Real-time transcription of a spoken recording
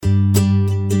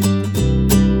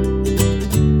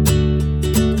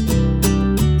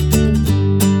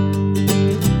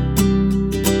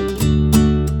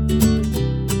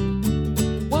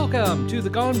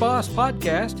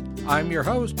Podcast. I'm your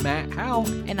host, Matt Howell.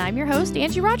 And I'm your host,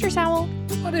 Angie Rogers Howell.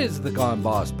 What is the Gone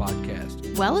Boss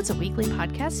Podcast? Well, it's a weekly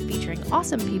podcast featuring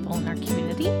awesome people in our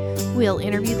community. We'll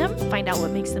interview them, find out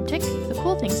what makes them tick, the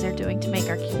cool things they're doing to make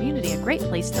our community a great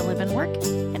place to live and work,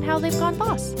 and how they've gone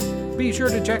boss. Be sure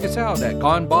to check us out at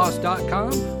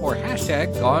goneboss.com or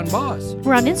hashtag GoneBoss.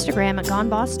 We're on Instagram at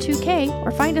GoneBoss2K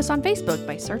or find us on Facebook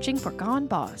by searching for Gone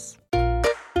Boss.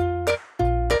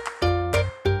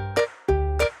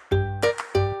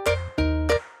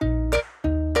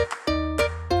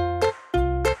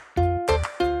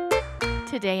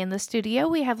 Today in the studio,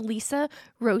 we have Lisa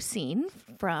Roossien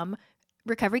from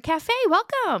Recovery Cafe.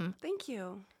 Welcome. Thank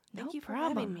you. Thank you for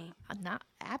problem. having me.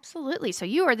 Absolutely. So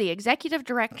you are the executive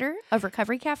director of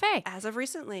Recovery Cafe. As of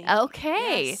recently.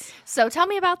 Okay. Yes. So tell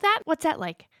me about that. What's that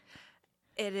like?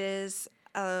 It is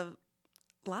a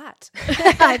lot.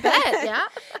 I bet,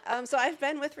 yeah. So I've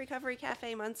been with Recovery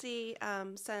Cafe Muncie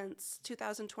since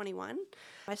 2021.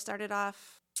 I started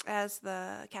off as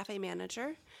the cafe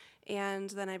manager, and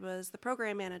then I was the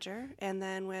program manager, and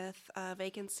then with a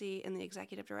vacancy in the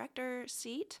executive director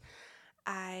seat,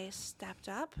 I stepped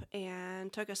up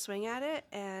and took a swing at it,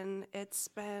 and it's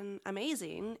been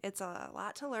amazing. It's a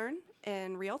lot to learn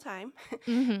in real time,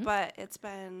 but it's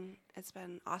been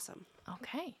awesome.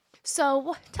 Okay.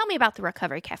 So tell me about the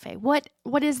Recovery Cafe. What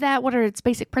is that? What are its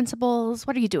basic principles?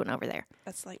 What are you doing over there?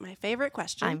 That's like my favorite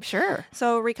question. I'm sure.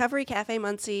 So Recovery Cafe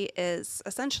Muncie is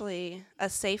essentially a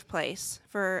safe place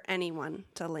for anyone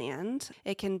to land.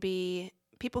 It can be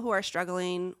people who are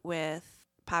struggling with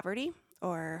poverty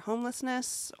or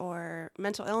homelessness or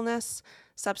mental illness,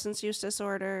 substance use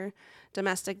disorder,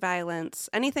 domestic violence,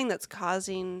 anything that's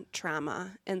causing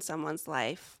trauma in someone's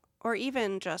life, or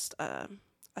even just a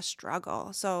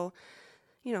struggle. So,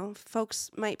 folks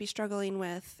might be struggling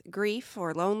with grief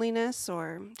or loneliness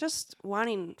or just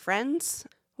wanting friends,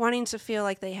 wanting to feel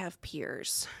like they have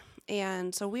peers.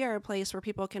 And so we are a place where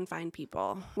people can find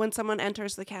people. When someone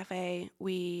enters the cafe,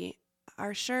 we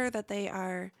are sure that they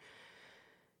are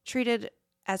treated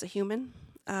as a human,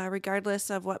 regardless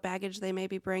of what baggage they may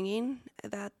be bringing,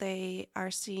 that they are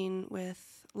seen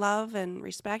with love and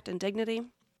respect and dignity.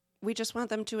 We just want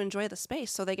them to enjoy the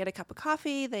space. So they get a cup of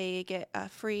coffee, they get a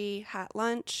free hot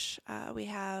lunch, we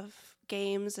have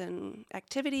games and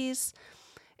activities.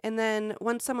 And then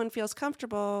once someone feels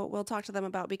comfortable, we'll talk to them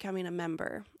about becoming a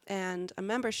member. And a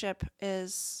membership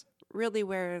is really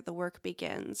where the work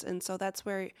begins. And so that's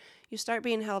where you start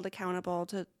being held accountable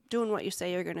to doing what you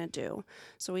say you're going to do.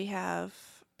 So we have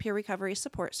peer recovery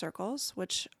support circles,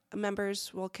 which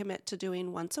members will commit to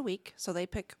doing once a week. So they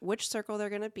pick which circle they're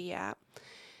going to be at.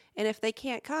 And if they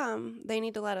can't come, they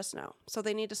need to let us know. So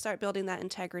they need to start building that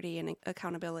integrity and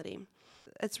accountability.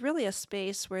 It's really a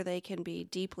space where they can be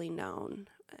deeply known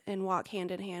and walk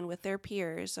hand in hand with their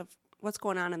peers of what's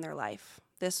going on in their life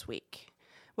this week.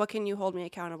 What can you hold me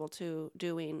accountable to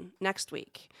doing next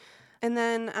week? And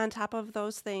then on top of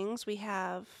those things, we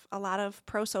have a lot of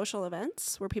pro-social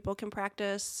events where people can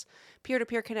practice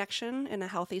peer-to-peer connection in a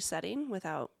healthy setting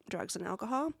without drugs and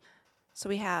alcohol. So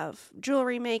we have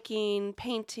jewelry making,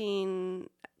 painting,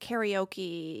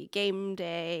 karaoke, game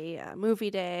day, movie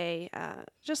day,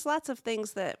 just lots of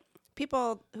things that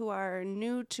people who are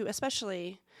new to,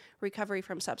 especially recovery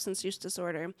from substance use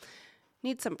disorder,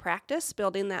 need some practice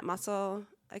building that muscle,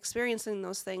 experiencing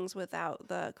those things without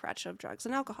the crutch of drugs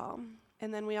and alcohol.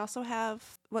 And then we also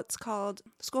have what's called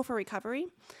School for Recovery.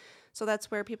 So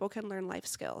that's where people can learn life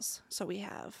skills. So we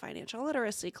have financial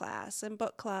literacy class and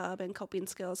book club and coping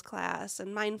skills class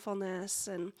and mindfulness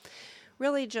and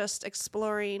really just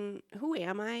exploring who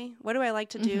am I? What do I like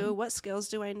to do? What skills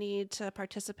do I need to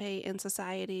participate in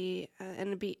society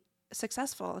and be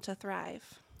successful, to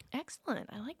thrive? Excellent.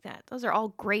 I like that. Those are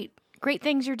all great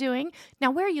things you're doing.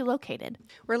 Now, where are you located?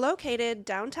 We're located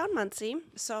downtown Muncie,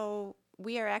 so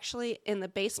we are actually in the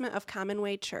basement of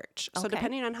Commonway Church. So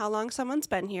depending on how long someone's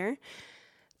been here,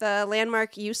 the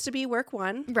landmark used to be Work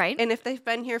One. Right. And if they've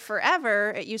been here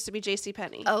forever, it used to be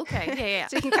JCPenney. Okay, yeah.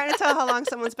 So you can kind of tell how long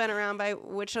someone's been around by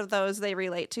which of those they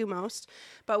relate to most.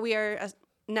 But we are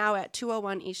now at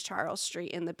 201 East Charles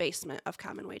Street in the basement of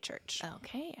Commonway Church.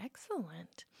 Okay,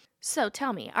 excellent. So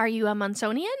tell me, are you a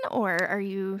Munsonian or are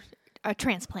you a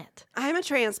transplant? I'm a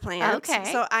transplant.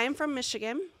 Okay. So I'm from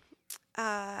Michigan.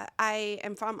 I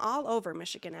am from all over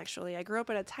Michigan, actually. I grew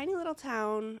up in a tiny little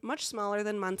town, much smaller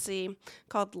than Muncie,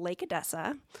 called Lake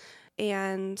Odessa.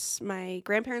 and my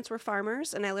grandparents were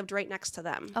farmers, and I lived right next to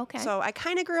them. Okay. So I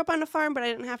kind of grew up on a farm, but I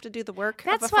didn't have to do the work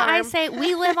That's of a what farm. I say.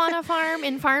 We live on a farm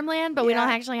in farmland, but we don't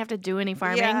Yeah. actually have to do any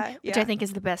farming, Yeah, which yeah. I think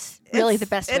is the best, really the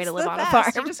best way It's to live the on best.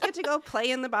 a farm. You just get to go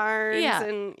play in the barns, Yeah.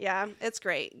 and it's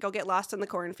great. Go get lost in the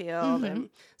cornfield. And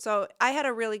so I had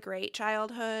a really great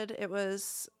childhood.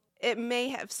 It may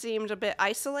have seemed a bit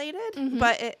isolated,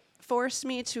 but it forced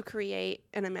me to create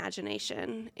an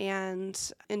imagination and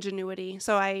ingenuity.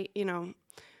 So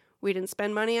we didn't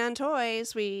spend money on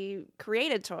toys. We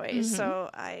created toys. So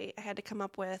I had to come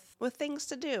up with things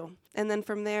to do. And then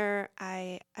from there,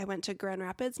 I went to Grand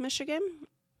Rapids, Michigan.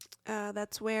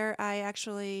 That's where I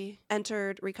actually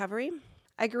entered recovery.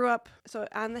 I grew up, so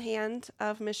on the hand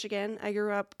of Michigan, I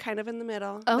grew up kind of in the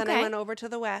middle. Then I Okay. went over to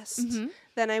the west.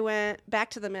 Then I went back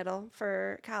to the middle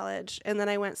for college. And then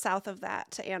I went south of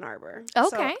that to Ann Arbor. Okay.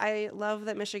 So I love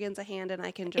that Michigan's a hand and I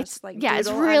can just It's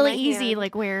doodle on really my easy, hand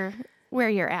like where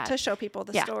you're at. to show people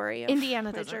the story of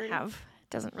Indiana my journey.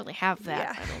 doesn't really have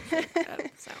that. Yeah. I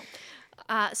don't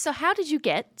think. So how did you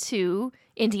get to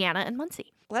Indiana and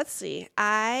Muncie? Let's see.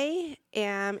 I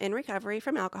am in recovery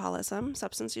from alcoholism,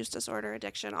 substance use disorder,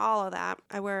 addiction, all of that.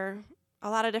 I wear a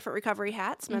lot of different recovery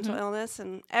hats, mental illness,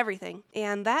 and everything.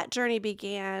 And that journey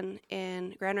began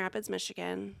in Grand Rapids,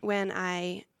 Michigan. When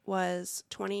I was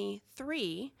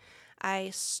 23, I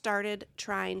started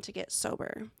trying to get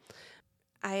sober.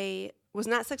 I was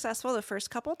not successful the first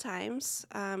couple times.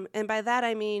 And by that,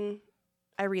 I mean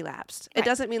I relapsed. Right. It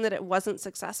doesn't mean that it wasn't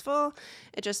successful.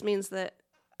 It just means that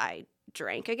I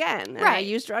drank again and I Right.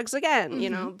 used drugs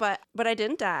again, but I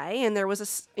didn't die. And there was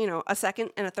a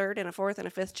second and a third and a fourth and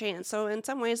a fifth chance. So in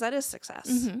some ways that is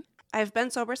success. I've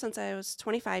been sober since I was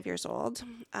 25 years old.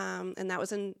 And that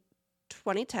was in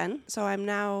 2010. So I'm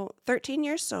now 13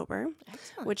 years sober,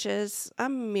 Excellent. which is a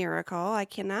miracle. I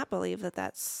cannot believe that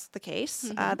that's the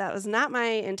case. That was not my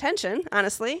intention,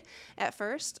 honestly, at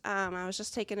first. I was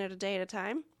just taking it a day at a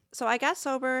time. So I got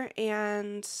sober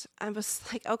and I was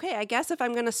like, okay, I guess if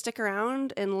I'm going to stick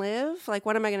around and live, like,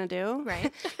 what am I going to do? Right.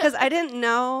 Because I didn't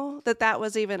know that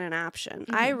was even an option.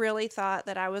 I really thought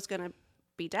that I was going to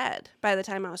be dead by the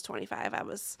time I was 25.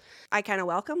 I kind of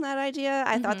welcomed that idea.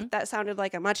 I thought that sounded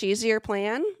like a much easier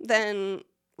plan than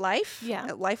life.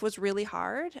 Yeah. Life was really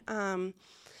hard.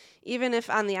 Even if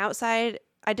on the outside,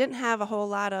 I didn't have a whole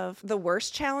lot of the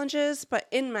worst challenges, but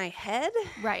in my head,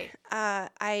 Right.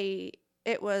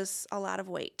 it was a lot of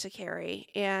weight to carry.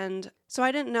 And so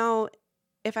I didn't know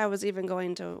if I was even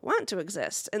going to want to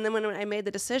exist. And then when I made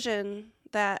the decision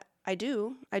that I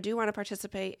do want to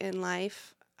participate in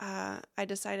life, I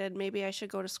decided maybe I should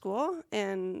go to school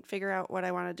and figure out what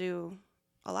I want to do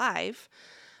alive.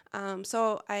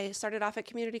 So I started off at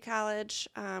community college,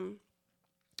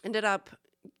 ended up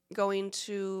going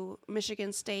to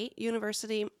Michigan State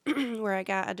University where I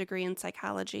got a degree in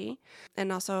psychology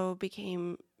and also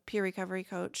became peer recovery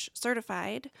coach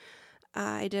certified.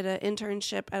 I did an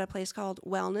internship at a place called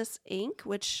Wellness Inc.,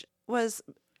 which was,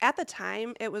 at the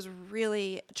time, it was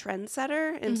really a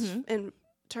trendsetter in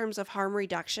terms of harm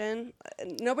reduction.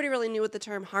 Nobody really knew what the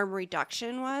term harm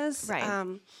reduction was.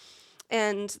 Right.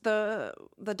 And the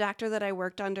doctor that I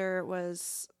worked under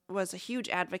was a huge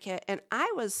advocate. And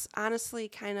I was honestly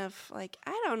kind of like,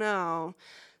 I don't know.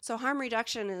 So harm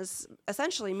reduction is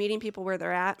essentially meeting people where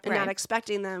they're at and not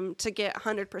expecting them to get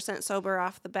 100% sober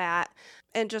off the bat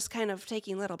and just kind of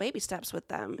taking little baby steps with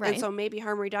them. Right. And so maybe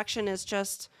harm reduction is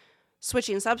just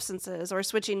switching substances or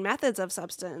switching methods of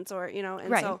substance or,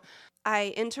 and so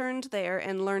I interned there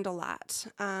and learned a lot.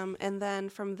 And then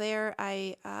from there,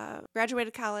 I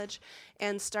graduated college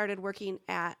and started working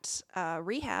at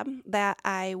rehab that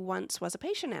I once was a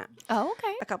patient at. Oh,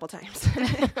 okay. A couple times.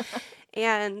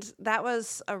 And that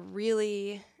was a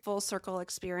really full circle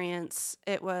experience.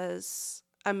 It was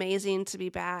amazing to be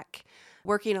back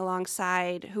working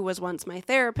alongside who was once my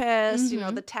therapist.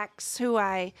 The techs who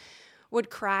I would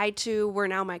cry to were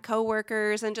now my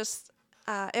coworkers, and just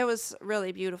it was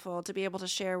really beautiful to be able to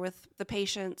share with the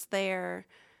patients there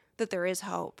that there is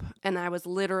hope. And I was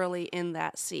literally in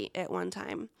that seat at one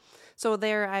time. So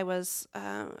there I was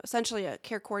essentially a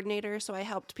care coordinator. So I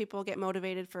helped people get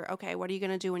motivated for, okay, what are you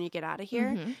going to do when you get out of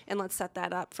here? And let's set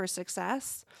that up for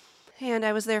success. And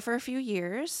I was there for a few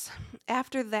years.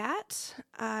 After that,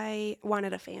 I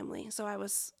wanted a family. So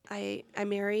I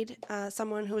married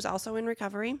someone who was also in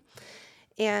recovery.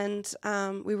 And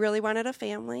we really wanted a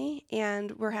family,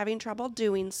 and we're having trouble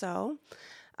doing so.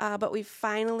 But we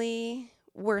finally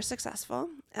were successful.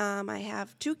 I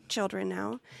have 2 children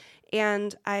now,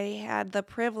 and I had the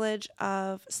privilege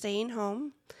of staying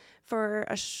home for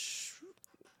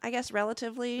I guess,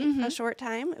 relatively a short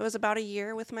time. It was about a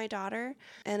year with my daughter.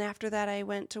 And after that, I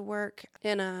went to work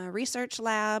in a research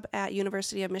lab at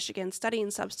University of Michigan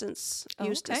studying substance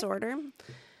use disorder,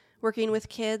 working with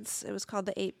kids. It was called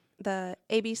the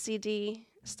ABCD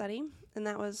study, and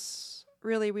that was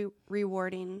really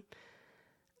rewarding.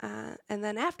 And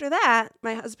then after that,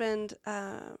 my husband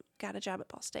got a job at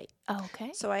Ball State. Oh,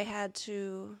 okay. So we had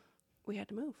to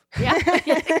move.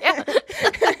 Yeah.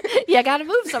 You got to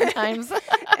move sometimes.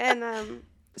 And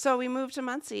so we moved to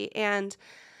Muncie, and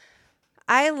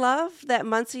I love that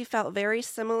Muncie felt very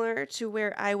similar to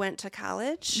where I went to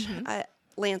college,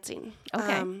 Lansing.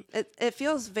 Okay. It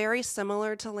feels very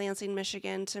similar to Lansing,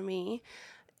 Michigan to me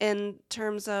in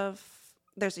terms of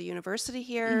there's a university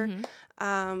here.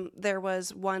 There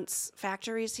was once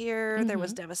factories here. There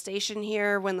was devastation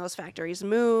here when those factories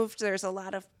moved. There's a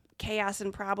lot of chaos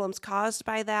and problems caused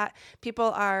by that.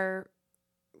 People are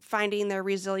finding their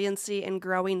resiliency and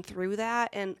growing through that.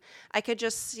 And I could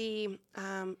just see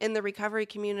in the recovery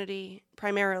community,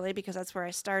 primarily because that's where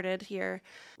I started here,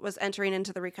 was entering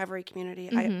into the recovery community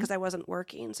because I wasn't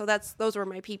working. So those were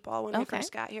my people when I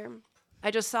first got here. I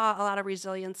just saw a lot of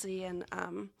resiliency, and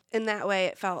in that way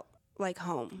it felt like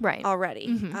home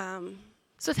already.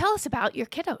 So tell us about your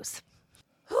kiddos.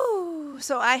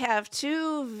 So I have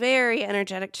two very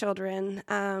energetic children.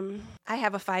 I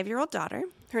have a 5-year-old daughter.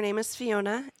 Her name is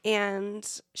Fiona, and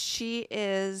she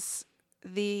is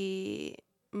the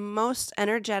most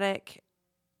energetic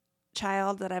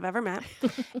child that I've ever met.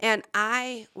 And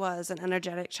I was an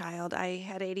energetic child. I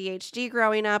had ADHD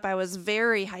growing up. I was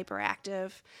very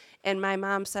hyperactive, and my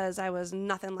mom says I was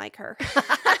nothing like her.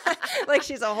 Like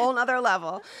she's a whole nother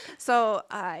level. So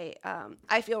I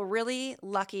feel really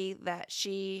lucky that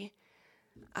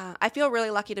I feel really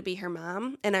lucky to be her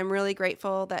mom, and I'm really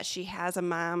grateful that she has a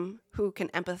mom who can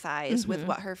empathize with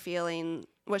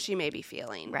what she may be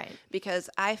feeling. Right. Because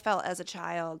I felt as a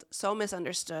child so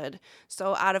misunderstood,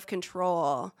 so out of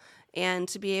control, and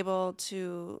to be able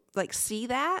to like see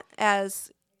that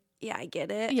as, yeah, I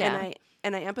get it,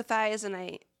 and I empathize, and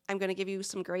I'm going to give you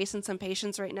some grace and some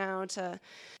patience right now to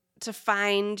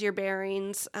find your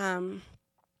bearings. I'm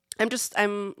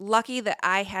lucky that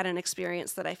I had an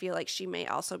experience that I feel like she may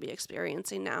also be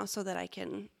experiencing now, so that I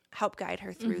can help guide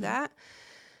her through that.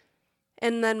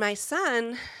 And then my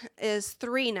son is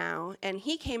 3 now, and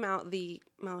he came out the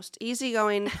most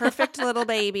easygoing, perfect little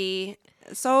baby,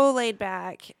 so laid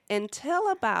back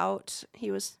until he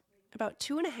was about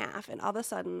 2.5, and all of a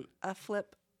sudden a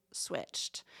flip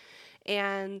switched,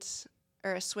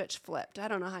 or a switch flipped. I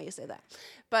don't know how you say that,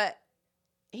 but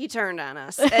he turned on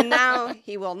us, and now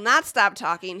he will not stop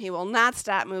talking. He will not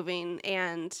stop moving,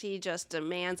 and he just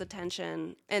demands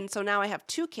attention. And so now I have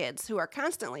 2 kids who are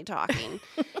constantly talking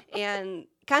and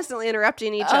constantly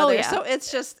interrupting each other. Yeah. So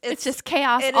it's just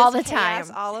chaos all the chaos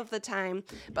time. all of the time.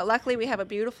 But luckily we have a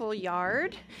beautiful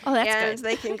yard. Oh, that's and good.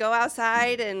 They can go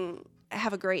outside and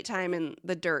have a great time in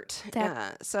the dirt.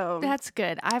 So that's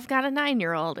good. I've got a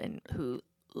 9-year-old and who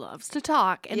loves to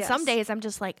talk, and some days I'm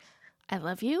just like, I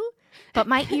love you, but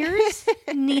my ears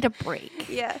need a break.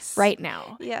 Yes. Right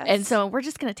now. Yes. And so we're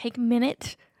just going to take a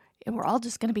minute, and we're all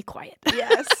just going to be quiet.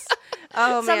 Yes.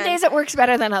 Oh, Some days it works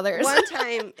better than others. One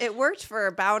time, it worked for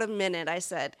about a minute. I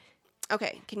said,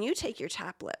 okay, can you take your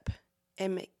top lip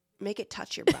and make it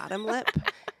touch your bottom lip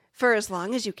for as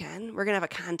long as you can? We're going to have a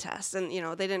contest. And,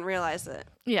 they didn't realize that.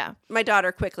 Yeah. My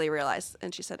daughter quickly realized,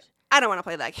 and she said, I don't want to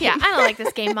play that game. Yeah, I don't like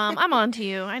this game, Mom. I'm on to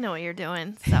you. I know what you're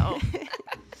doing.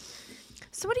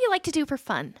 So what do you like to do for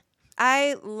fun?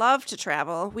 I love to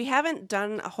travel. We haven't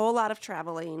done a whole lot of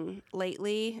traveling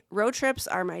lately. Road trips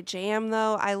are my jam,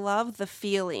 though. I love the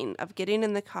feeling of getting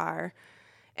in the car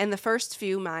and the first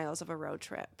few miles of a road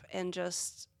trip, and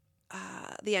just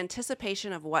the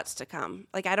anticipation of what's to come.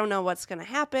 Like, I don't know what's going to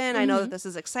happen. I know that this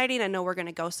is exciting. I know we're going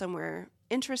to go somewhere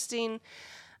interesting.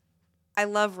 I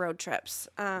love road trips.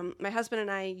 My husband and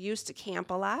I used to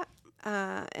camp a lot.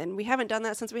 And we haven't done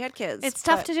that since we had kids. It's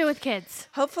tough to do with kids.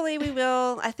 Hopefully we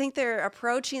will. I think they're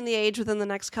approaching the age within the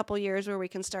next couple years where we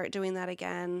can start doing that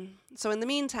again. So in the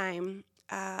meantime,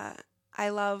 I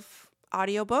love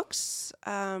audiobooks,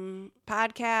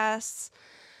 podcasts,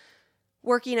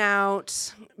 working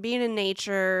out, being in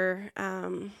nature,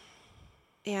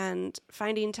 and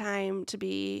finding time to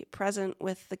be present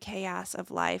with the chaos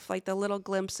of life, like the little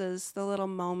glimpses, the little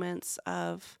moments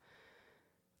of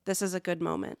this is a good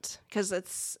moment, because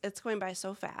it's going by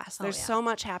so fast. There's so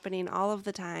much happening all of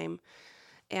the time,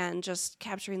 and just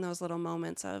capturing those little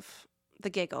moments of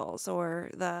the giggles or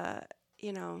the,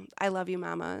 I love you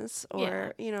mamas,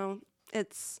 or,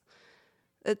 it's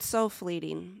so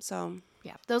fleeting. So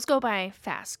yeah, those go by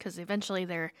fast because eventually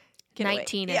they're Get away.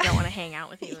 19 and don't want to hang out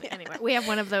with you anymore. We have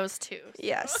one of those too.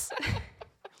 Yes.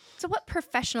 So what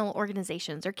professional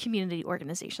organizations or community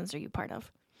organizations are you part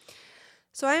of?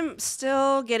 So I'm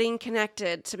still getting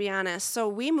connected, to be honest. So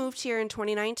we moved here in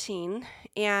 2019,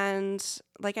 and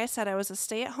like I said, I was a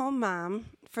stay-at-home mom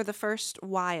for the first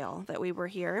while that we were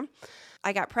here.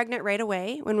 I got pregnant right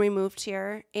away when we moved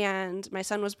here, and my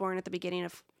son was born at the beginning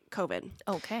of COVID.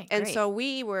 Okay, And great. so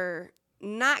we were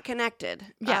not connected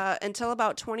until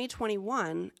about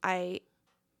 2021. I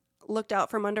looked out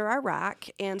from under our rock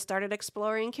and started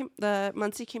exploring the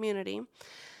Muncie community.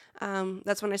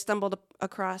 That's when I stumbled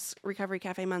across Recovery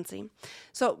Cafe Muncie.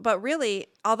 So, but really,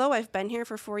 although I've been here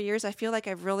for 4 years, I feel like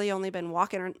I've really only been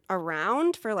walking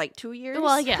around for like 2 years.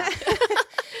 Well, yeah.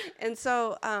 And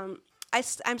so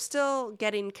I'm still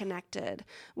getting connected.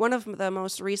 One of the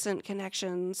most recent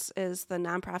connections is the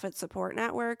Nonprofit Support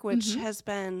Network, which has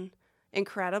been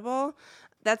incredible.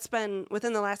 That's been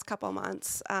within the last couple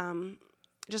months,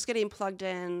 just getting plugged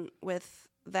in with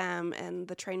them and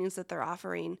the trainings that they're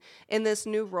offering in this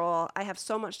new role. I have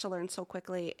so much to learn so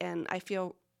quickly, and I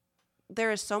feel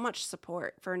there is so much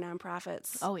support for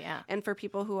nonprofits. Oh, yeah. And for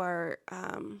people who are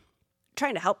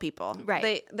trying to help people.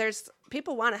 Right. There's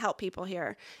people want to help people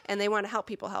here, and they want to help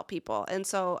people. And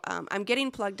so I'm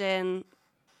getting plugged in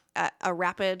at a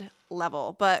rapid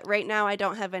level, but right now I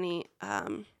don't have any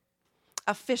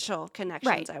official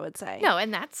connections, I would say. No,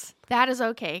 and that is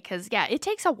okay, because it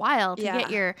takes a while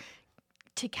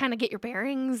to kind of get your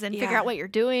bearings and figure out what you're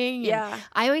doing. Yeah. And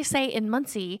I always say in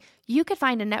Muncie, you could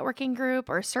find a networking group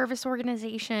or a service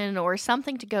organization or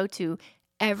something to go to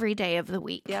every day of the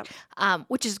week,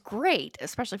 which is great,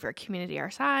 especially for a community our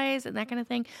size and that kind of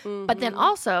thing. But then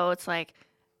also it's like,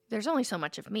 there's only so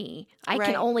much of me. I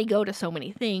can only go to so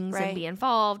many things and be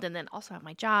involved, and then also have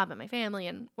my job and my family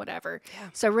and whatever. Yeah.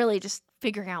 So really just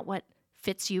figuring out what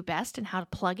fits you best and how to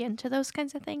plug into those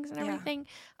kinds of things and everything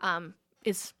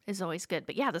is always good.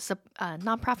 But the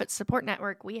Nonprofit Support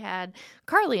Network, we had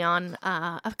Carly on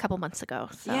a couple months ago.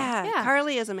 So,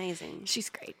 Carly is amazing. She's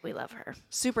great. We love her.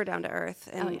 Super down to earth.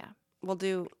 And we'll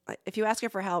do, if you ask her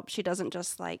for help, she doesn't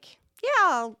just like,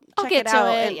 I'll check get it to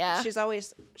out. it, And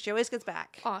she always gets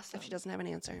back. Awesome. If she doesn't have an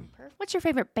answer. Perfect. What's your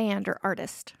favorite band or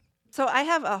artist? So I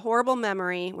have a horrible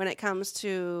memory when it comes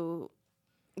to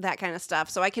that kind of stuff.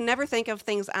 So I can never think of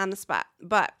things on the spot.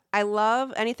 But I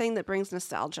love anything that brings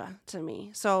nostalgia to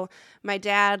me. So my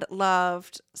dad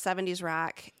loved 70s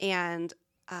rock, and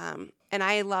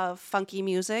I love funky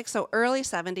music. So early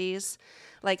 70s,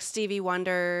 like Stevie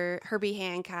Wonder, Herbie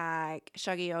Hancock,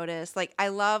 Shuggy Otis. Like, I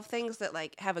love things that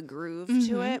like have a groove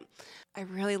to it. I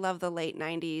really love the late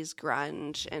 90s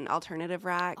grunge and alternative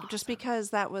rock, just because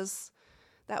that was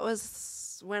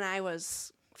when I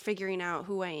was figuring out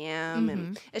who I am,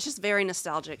 and it's just very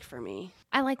nostalgic for me.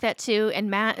 I like that too. And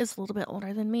Matt is a little bit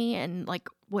older than me and like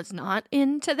was not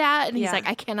into that. And he's like,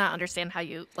 I cannot understand how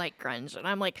you like grunge. And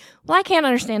I'm like, well, I can't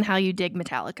understand how you dig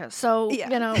Metallica. So,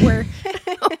 we're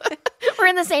we're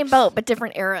in the same boat, but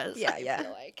different eras. I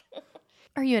feel like.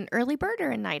 Are you an early bird or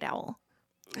a night owl?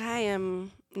 I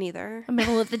am neither. A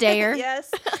middle of the dayer?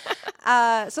 Yes.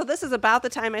 So this is about the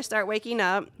time I start waking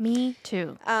up. Me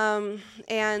too.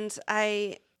 And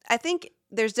I think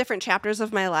there's different chapters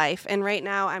of my life. And right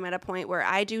now I'm at a point where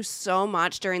I do so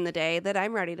much during the day that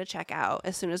I'm ready to check out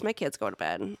as soon as my kids go to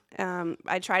bed.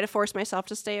 I try to force myself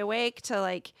to stay awake to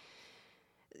like,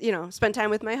 spend time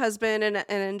with my husband and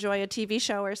enjoy a TV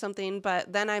show or something.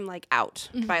 But then I'm like out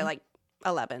by like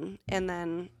 11. And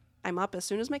then I'm up as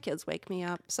soon as my kids wake me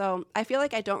up. So I feel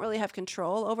like I don't really have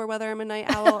control over whether I'm a night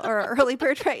owl or an early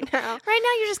bird right now. Right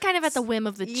now, you're just kind of at the whim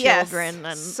of the children.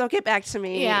 And so get back to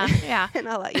me. Yeah. And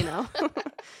I'll let you know.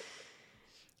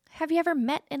 Have you ever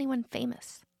met anyone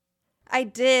famous? I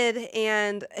did,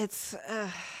 and it's...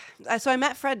 so I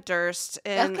met Fred Durst,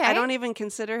 and I don't even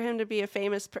consider him to be a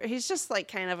famous he's just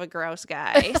like kind of a gross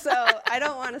guy. So I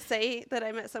don't want to say that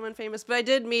I met someone famous, but I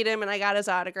did meet him, and I got his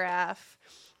autograph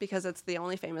because it's the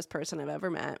only famous person I've ever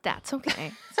met. That's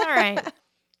okay. It's all right.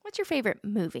 What's your favorite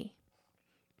movie?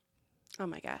 Oh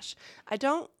my gosh. I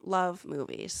don't love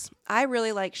movies. I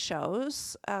really like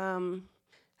shows.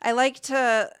 I like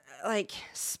to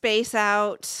space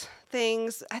out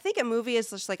things. I think a movie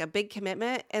is just like a big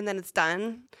commitment and then it's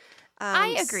done.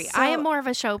 I agree. I am more of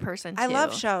a show person too. I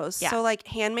love shows. Yeah. So like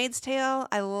Handmaid's Tale,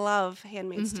 I love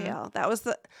Handmaid's Tale. That was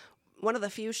one of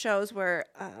the few shows where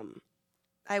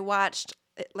I watched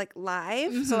it like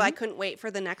live, so I couldn't wait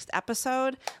for the next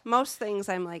episode. Most things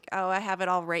I'm like, oh, I have it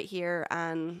all right here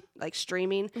on like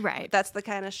streaming. Right. That's the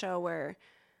kind of show where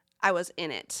I was in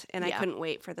it and I Yeah. couldn't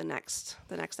wait for the next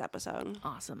episode.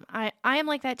 Awesome. I am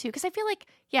like that too, because I feel like,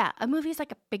 a movie is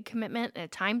like a big commitment and a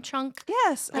time chunk.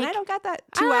 Yes, and I Like, don't got that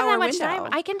I don't have 2-hour that much window. time.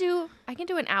 I can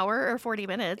do an hour or 40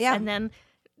 minutes, Yeah. and then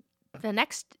the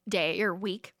next day or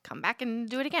week come back and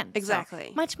do it again. So,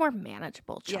 Exactly. much more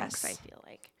manageable chunks, Yes. I feel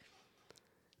like.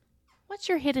 What's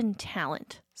your hidden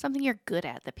talent? Something you're good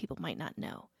at that people might not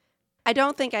know. I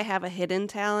don't think I have a hidden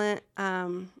talent.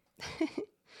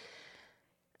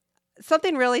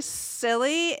 Something really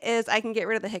silly is I can get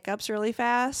rid of the hiccups really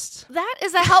fast. That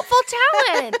is a helpful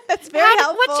talent. It's very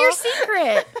helpful. What's your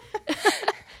secret?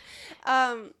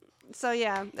 So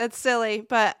yeah, it's silly,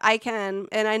 but I can,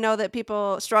 and I know that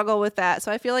people struggle with that.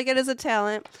 So I feel like it is a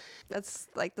talent. That's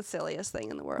like the silliest thing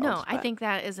in the world. No, I but- think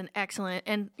that is an excellent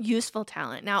and useful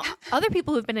talent. Now, other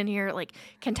people who've been in here like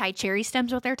can tie cherry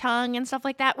stems with their tongue and stuff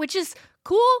like that, which is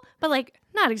cool, but like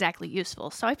not exactly useful.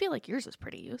 So I feel like yours is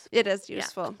pretty useful. it is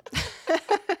useful.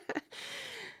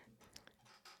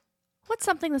 What's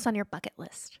something that's on your bucket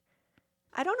list?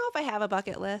 I don't know if I have a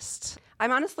bucket list.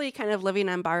 I'm honestly kind of living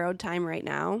on borrowed time right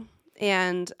now,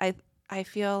 and I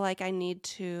feel like I need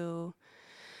to.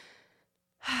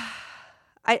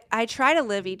 I try to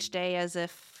live each day as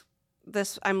if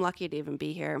I'm lucky to even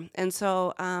be here. And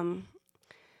so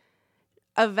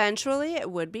eventually it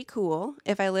would be cool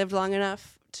if I lived long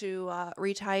enough to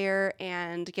retire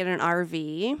and get an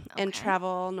RV and Okay.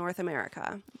 travel North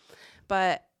America.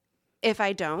 But if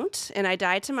I don't and I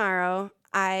die tomorrow,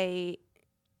 I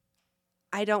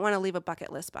don't want to leave a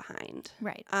bucket list behind.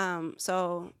 Right.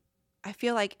 So I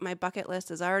feel like my bucket list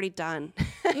is already done.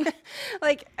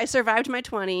 Like I survived my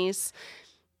 20s.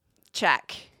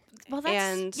 Check. Well,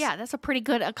 and- that's a pretty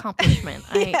good accomplishment.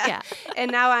 Yeah.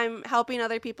 And now I'm helping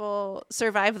other people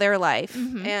survive their life.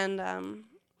 Mhm. And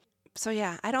so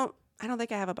yeah, I don't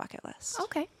think I have a bucket list.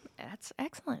 Okay, that's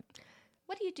excellent.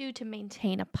 What do you do to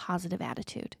maintain a positive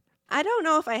attitude? I don't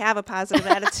know if I have a positive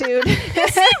attitude.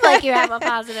 Seems like you have a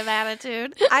positive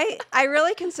attitude. I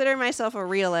really consider myself a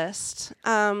realist.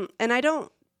 And I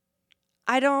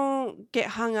don't get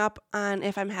hung up on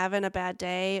if I'm having a bad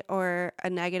day or a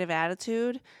negative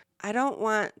attitude. I don't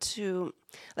want to,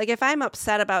 like, if I'm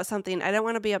upset about something, I don't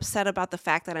want to be upset about the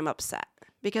fact that I'm upset,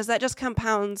 because that just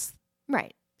compounds.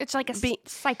 Right. It's like a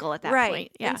cycle at that Right.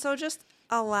 point. Yeah. And so just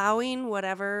allowing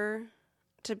whatever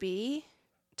to be.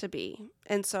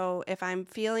 And so if I'm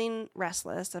feeling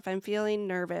restless, if I'm feeling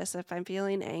nervous, if I'm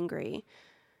feeling angry,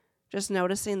 just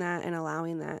noticing that and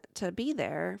allowing that to be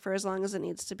there for as long as it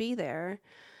needs to be there.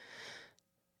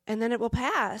 And then it will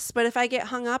pass. But if I get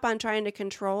hung up on trying to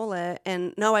control it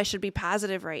and no, I should be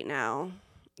positive right now,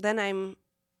 then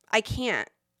I can't.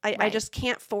 I Right. just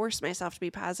can't force myself to be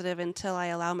positive until I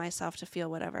allow myself to feel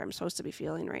whatever I'm supposed to be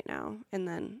feeling right now. And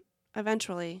then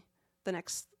eventually the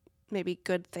next maybe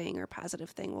good thing or positive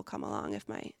thing will come along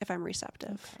if I'm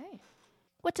receptive. Okay.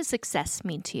 What does success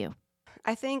mean to you?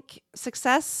 I think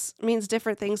success means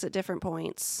different things at different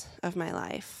points of my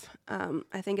life.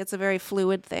 I think it's a very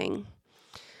fluid thing.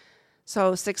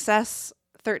 So success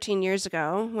 13 years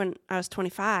ago when I was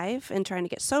 25 and trying to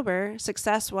get sober,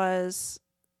 success was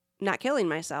not killing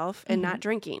myself and not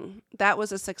drinking. That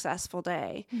was a successful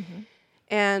day. Mm-hmm.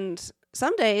 And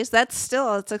some days that's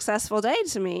still a successful day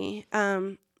to me.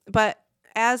 But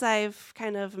as I've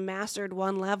kind of mastered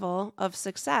one level of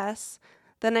success,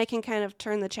 then I can kind of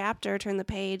turn the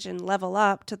page and level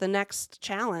up to the next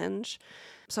challenge.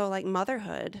 So like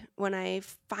motherhood, when I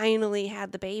finally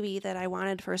had the baby that I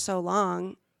wanted for so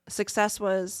long, success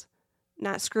was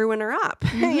not screwing her up,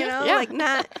 Yeah. like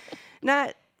not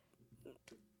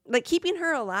like keeping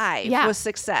her alive was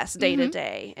success day to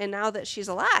day. And now that she's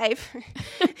alive,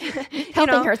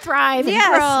 Helping her thrive and yes,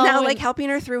 grow. now and- like helping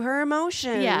her through her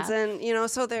emotions. Yeah.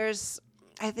 And, so there's,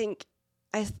 I think,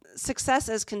 success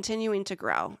is continuing to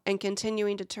grow and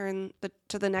continuing to turn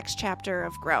to the next chapter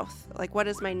of growth. Like, what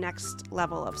is my next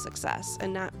level of success?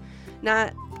 And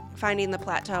not finding the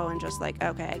plateau and just like,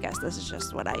 okay, I guess this is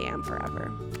just what I am forever.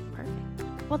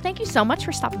 Perfect. Well, thank you so much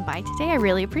for stopping by today. I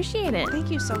really appreciate it.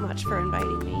 Thank you so much for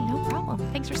inviting me. No problem.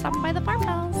 Thanks for stopping by the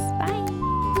farmhouse. Bye.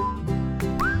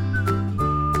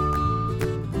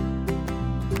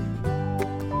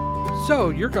 So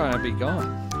you're going to be gone.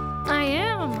 I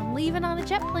am. I'm leaving on a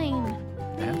jet plane.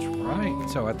 That's right.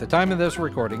 So at the time of this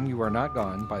recording, you are not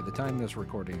gone. By the time this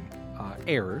recording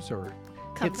airs or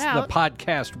Comes hits out. the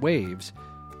podcast waves,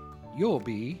 you'll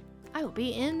be I will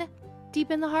be deep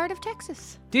in the heart of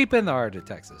Texas. deep in the heart of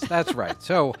Texas. That's right.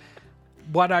 So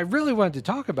what I really wanted to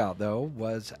talk about, though,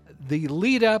 was the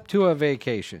lead up to a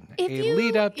vacation,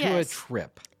 lead up to a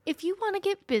trip. If you want to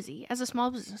get busy as a small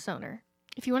business owner,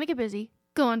 if you want to get busy,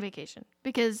 go on vacation,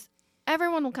 because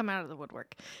Everyone will come out of the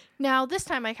woodwork. Now, this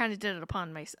time I kind of did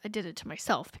it to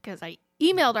myself because I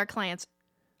emailed our clients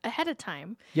ahead of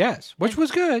time. Yes, which was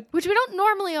good. Which we don't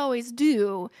normally always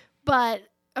do, but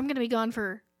I'm going to be gone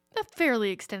for a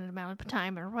fairly extended amount of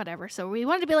time or whatever. So we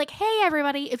wanted to be like, hey,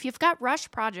 everybody, if you've got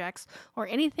rush projects or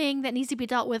anything that needs to be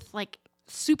dealt with like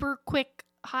super quick,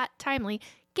 hot, timely,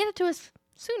 get it to us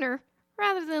sooner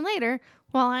rather than later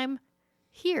while I'm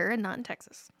here and not in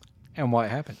Texas. And what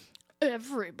happened?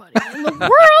 Everybody in the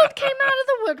world came out of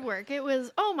the woodwork. It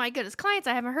was, oh my goodness, clients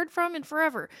I haven't heard from in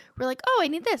forever. We're like, oh, I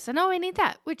need this and oh, I need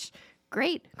that, which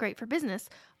great for business.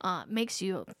 Makes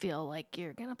you feel like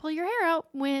you're going to pull your hair out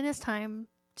when it's time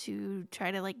to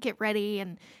try to like get ready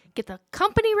and get the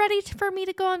company ready for me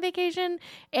to go on vacation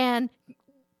and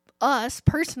us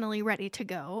personally ready to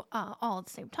go all at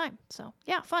the same time. So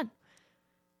yeah, fun.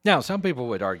 Now, some people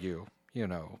would argue,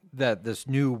 that this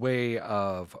new way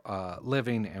of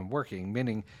living and working,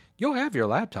 meaning you'll have your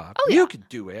laptop. Oh, yeah. You can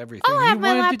do everything you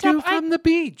wanted to do from the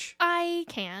beach. I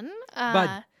can.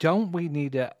 But don't we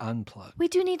need to unplug? We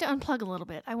do need to unplug a little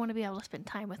bit. I want to be able to spend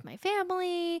time with my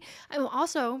family. I'm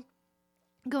also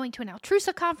going to an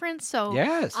Altrusa conference, so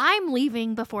yes. I'm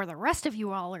leaving before the rest of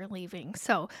you all are leaving.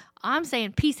 So I'm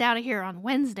saying peace out of here on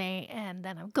Wednesday, and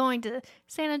then I'm going to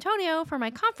San Antonio for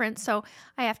my conference, so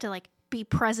I have to like be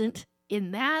present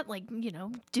in that, like,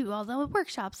 do all the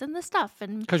workshops and the stuff,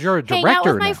 and because you're a director hang out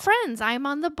with my now. friends. I'm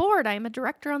on the board. I'm a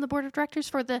director on the board of directors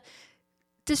for the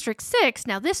District 6.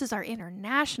 Now, this is our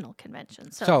international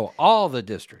convention. So all the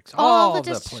districts, all the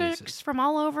districts places from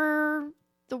all over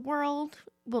the world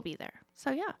will be there.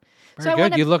 So, yeah. Very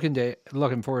good. You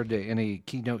looking forward to any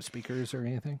keynote speakers or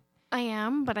anything? I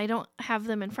am, but I don't have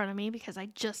them in front of me because I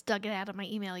just dug it out of my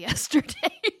email yesterday.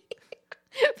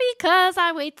 Because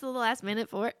I wait till the last minute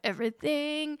for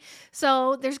everything.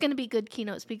 So there's going to be good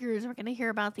keynote speakers. We're going to hear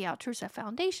about the Altrusa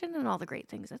Foundation and all the great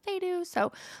things that they do.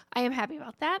 So I am happy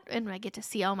about that. And I get to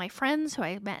see all my friends who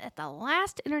I met at the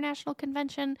last international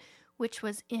convention, which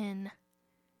was in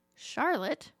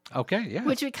Charlotte. Okay, yeah.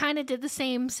 Which we kind of did the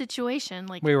same situation.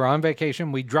 Like we were on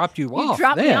vacation. We dropped you off. You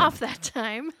dropped me off that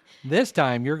time. This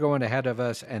time you're going ahead of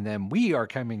us, and then we are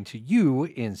coming to you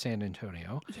in San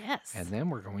Antonio. Yes. And then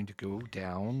we're going to go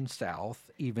down south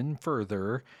even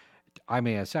further. I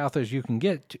mean, as south as you can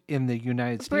get in the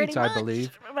United States, I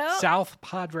believe. Well, South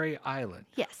Padre Island.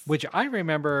 Yes. Which I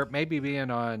remember maybe being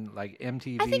on like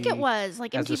MTV. I think it was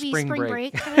like MTV spring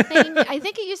break kind of thing. I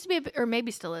think it used to be, or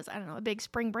maybe still is, I don't know, a big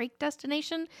spring break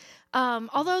destination.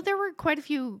 Although there were quite a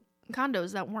few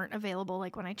condos that weren't available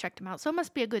like when I checked them out. So it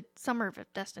must be a good summer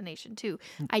destination too.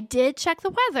 I did check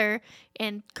the weather,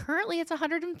 and currently it's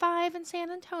 105 in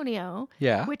San Antonio.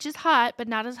 Yeah. Which is hot, but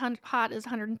not as hot as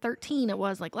 113 it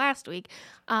was like last week.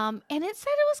 And it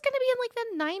said it was going to be in like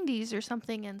the 90s or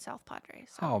something in South Padre.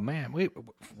 So. Oh man, we're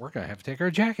going to have to take our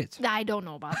jackets. I don't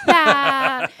know about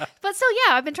that. But so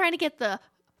yeah, I've been trying to get the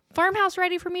farmhouse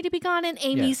ready for me to be gone, and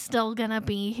Amy's still gonna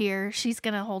be here. She's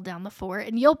gonna hold down the fort,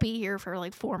 and you'll be here for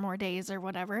like 4 more days or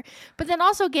whatever. But then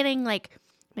also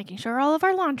making sure all of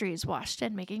our laundry is washed,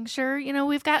 and making sure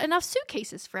we've got enough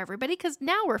suitcases for everybody, because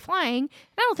now we're flying,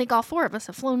 and I don't think all 4 of us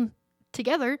have flown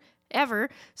together ever.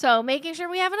 So making sure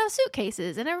we have enough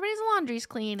suitcases and everybody's laundry's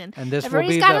clean, and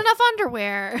everybody's got enough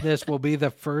underwear. This will be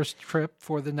the first trip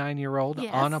for the 9-year-old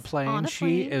on a plane.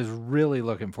 She is really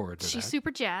looking forward to that. She's super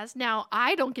jazzed. Now,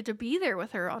 I don't get to be there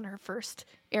with her on her first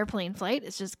airplane flight.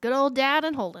 It's just good old Dad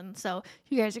and Holden. So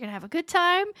you guys are going to have a good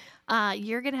time.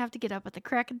 You're going to have to get up at the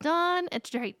crack of dawn and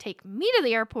take me to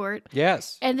the airport.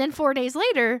 Yes. And then 4 days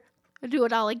later, do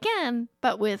it all again,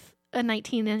 but with a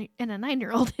 19 and a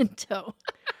 9-year-old in tow.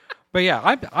 But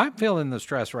yeah, I'm feeling the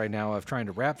stress right now of trying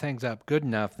to wrap things up good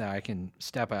enough that I can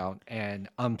step out and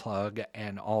unplug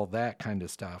and all that kind of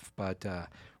stuff. But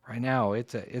right now,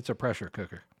 it's a pressure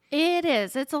cooker. It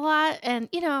is. It's a lot. And,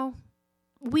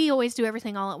 we always do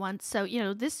everything all at once. So,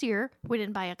 this year, we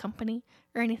didn't buy a company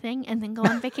or anything and then go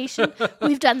on vacation.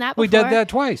 We've done that before. We did that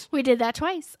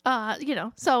twice.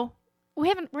 So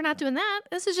we're not doing that.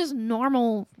 This is just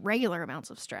normal, regular amounts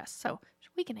of stress. So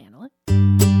we can handle it.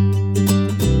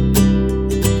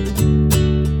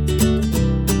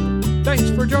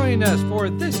 Thanks for joining us for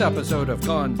this episode of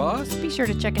Gone Boss. Be sure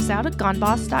to check us out at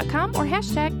goneboss.com or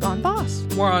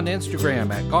 #GoneBoss. We're on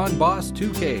Instagram at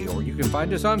GoneBoss2K, or you can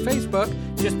find us on Facebook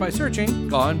just by searching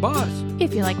Gone Boss.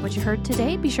 If you like what you heard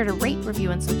today, be sure to rate,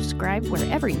 review, and subscribe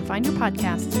wherever you find your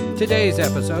podcasts. Today's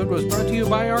episode was brought to you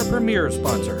by our premier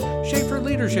sponsor, Schaefer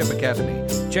Leadership Academy.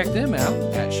 Check them out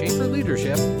at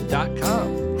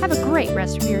SchaeferLeadership.com. Have a great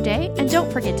rest of your day, and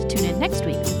don't forget to tune in next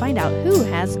week to find out who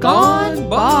has gone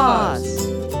boss.